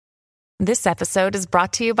This episode is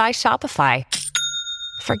brought to you by Shopify.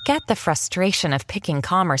 Forget the frustration of picking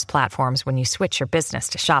commerce platforms when you switch your business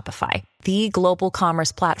to Shopify, the global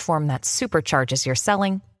commerce platform that supercharges your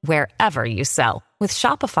selling wherever you sell. With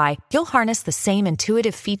Shopify, you'll harness the same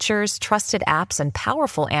intuitive features, trusted apps, and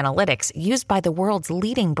powerful analytics used by the world's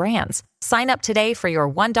leading brands. Sign up today for your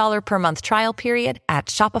 $1 per month trial period at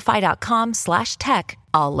shopify.com/tech,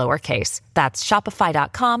 all lowercase. That's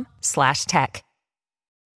shopify.com/tech.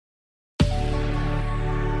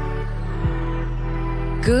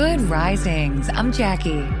 Good risings. I'm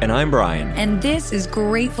Jackie. And I'm Brian. And this is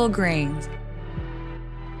Grateful Grains.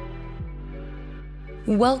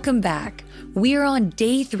 Welcome back. We are on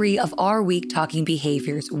day 3 of our week talking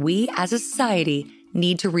behaviors we as a society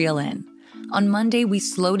need to reel in. On Monday, we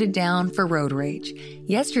slowed it down for road rage.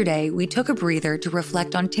 Yesterday, we took a breather to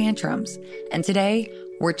reflect on tantrums. And today,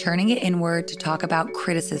 we're turning it inward to talk about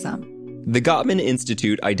criticism. The Gottman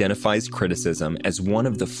Institute identifies criticism as one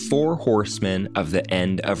of the 4 horsemen of the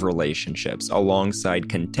end of relationships, alongside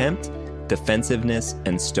contempt, defensiveness,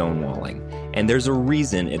 and stonewalling. And there's a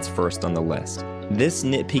reason it's first on the list. This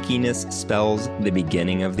nitpickiness spells the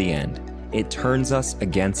beginning of the end. It turns us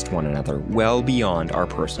against one another well beyond our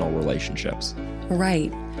personal relationships.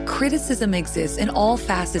 Right. Criticism exists in all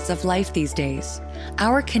facets of life these days.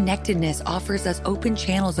 Our connectedness offers us open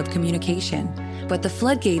channels of communication, but the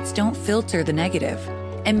floodgates don't filter the negative,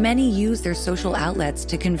 and many use their social outlets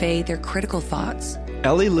to convey their critical thoughts.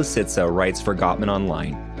 Ellie Lisitsa writes for Gottman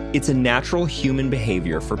Online, "It's a natural human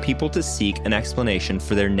behavior for people to seek an explanation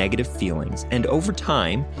for their negative feelings, and over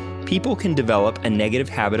time, people can develop a negative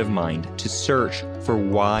habit of mind to search for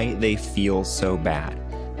why they feel so bad.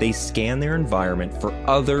 They scan their environment for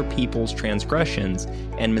other people's transgressions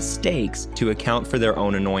and mistakes to account for their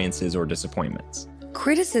own annoyances or disappointments."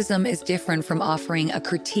 Criticism is different from offering a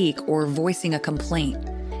critique or voicing a complaint.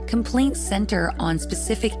 Complaints center on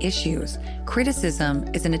specific issues. Criticism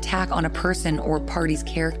is an attack on a person or party's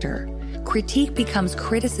character. Critique becomes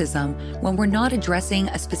criticism when we're not addressing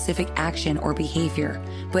a specific action or behavior,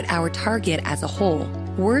 but our target as a whole.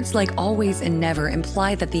 Words like always and never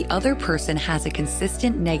imply that the other person has a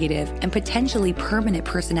consistent negative and potentially permanent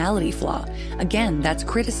personality flaw. Again, that's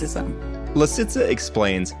criticism. Lisitsa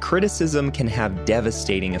explains criticism can have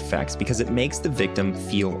devastating effects because it makes the victim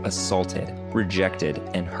feel assaulted, rejected,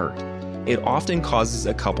 and hurt. It often causes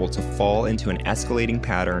a couple to fall into an escalating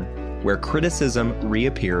pattern where criticism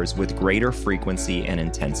reappears with greater frequency and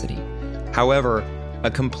intensity. However, a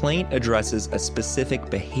complaint addresses a specific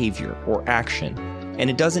behavior or action, and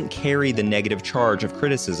it doesn't carry the negative charge of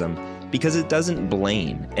criticism because it doesn't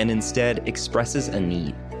blame and instead expresses a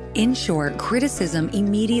need. In short, criticism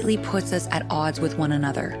immediately puts us at odds with one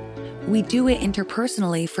another. We do it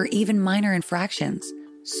interpersonally for even minor infractions.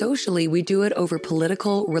 Socially, we do it over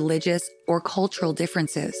political, religious, or cultural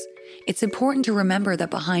differences. It's important to remember that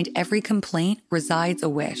behind every complaint resides a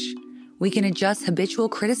wish. We can adjust habitual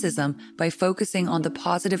criticism by focusing on the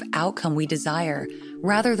positive outcome we desire,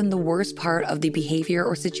 rather than the worst part of the behavior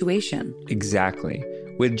or situation. Exactly.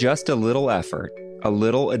 With just a little effort, a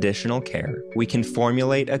little additional care, we can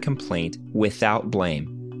formulate a complaint without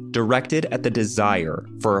blame, directed at the desire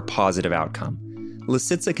for a positive outcome.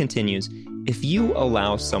 Lisitsa continues, "If you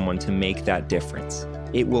allow someone to make that difference,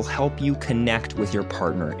 it will help you connect with your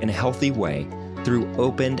partner in a healthy way through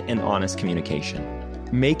open and honest communication.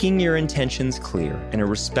 Making your intentions clear in a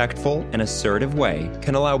respectful and assertive way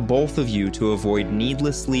can allow both of you to avoid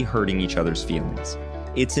needlessly hurting each other's feelings.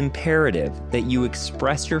 It's imperative that you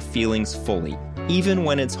express your feelings fully, even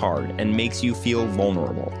when it's hard and makes you feel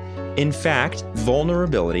vulnerable. In fact,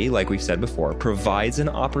 vulnerability, like we've said before, provides an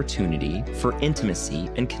opportunity for intimacy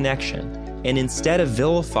and connection. And instead of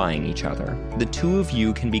vilifying each other, the two of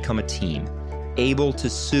you can become a team, able to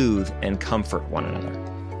soothe and comfort one another."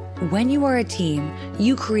 When you are a team,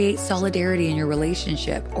 you create solidarity in your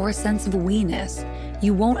relationship or a sense of we-ness.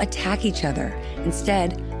 You won't attack each other.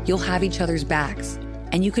 Instead, you'll have each other's backs.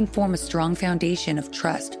 And you can form a strong foundation of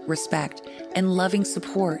trust, respect, and loving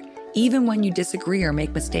support, even when you disagree or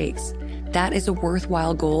make mistakes. That is a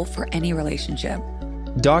worthwhile goal for any relationship.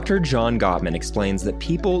 Dr. John Gottman explains that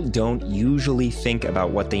people don't usually think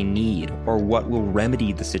about what they need or what will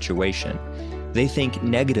remedy the situation. They think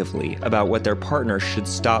negatively about what their partner should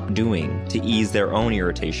stop doing to ease their own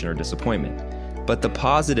irritation or disappointment. But the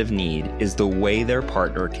positive need is the way their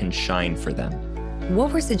partner can shine for them.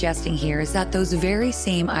 What we're suggesting here is that those very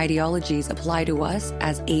same ideologies apply to us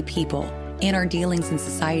as a people, in our dealings in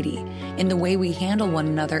society, in the way we handle one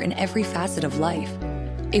another in every facet of life.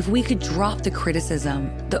 If we could drop the criticism,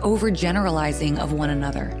 the overgeneralizing of one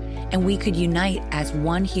another, and we could unite as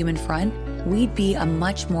one human front, we'd be a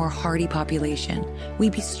much more hardy population.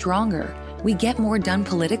 We'd be stronger. We get more done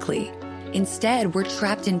politically. Instead, we're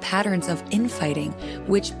trapped in patterns of infighting,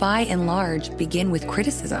 which by and large begin with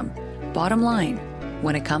criticism. Bottom line,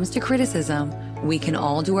 when it comes to criticism, we can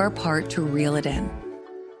all do our part to reel it in.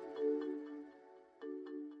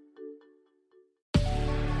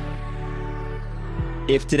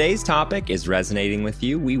 If today's topic is resonating with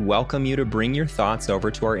you, we welcome you to bring your thoughts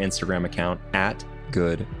over to our Instagram account at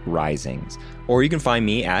Good Risings. Or you can find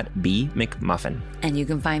me at B McMuffin. And you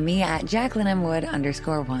can find me at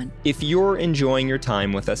JacquelineMWood_1. If you're enjoying your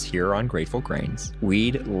time with us here on Grateful Grains,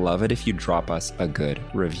 we'd love it if you drop us a good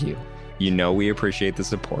review. You know we appreciate the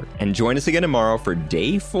support. And join us again tomorrow for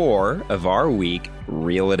day 4 of our week,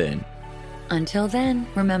 Reel It In. Until then,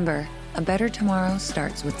 remember, a better tomorrow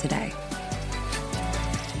starts with today.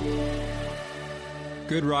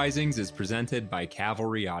 Good Risings is presented by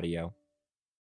Cavalry Audio.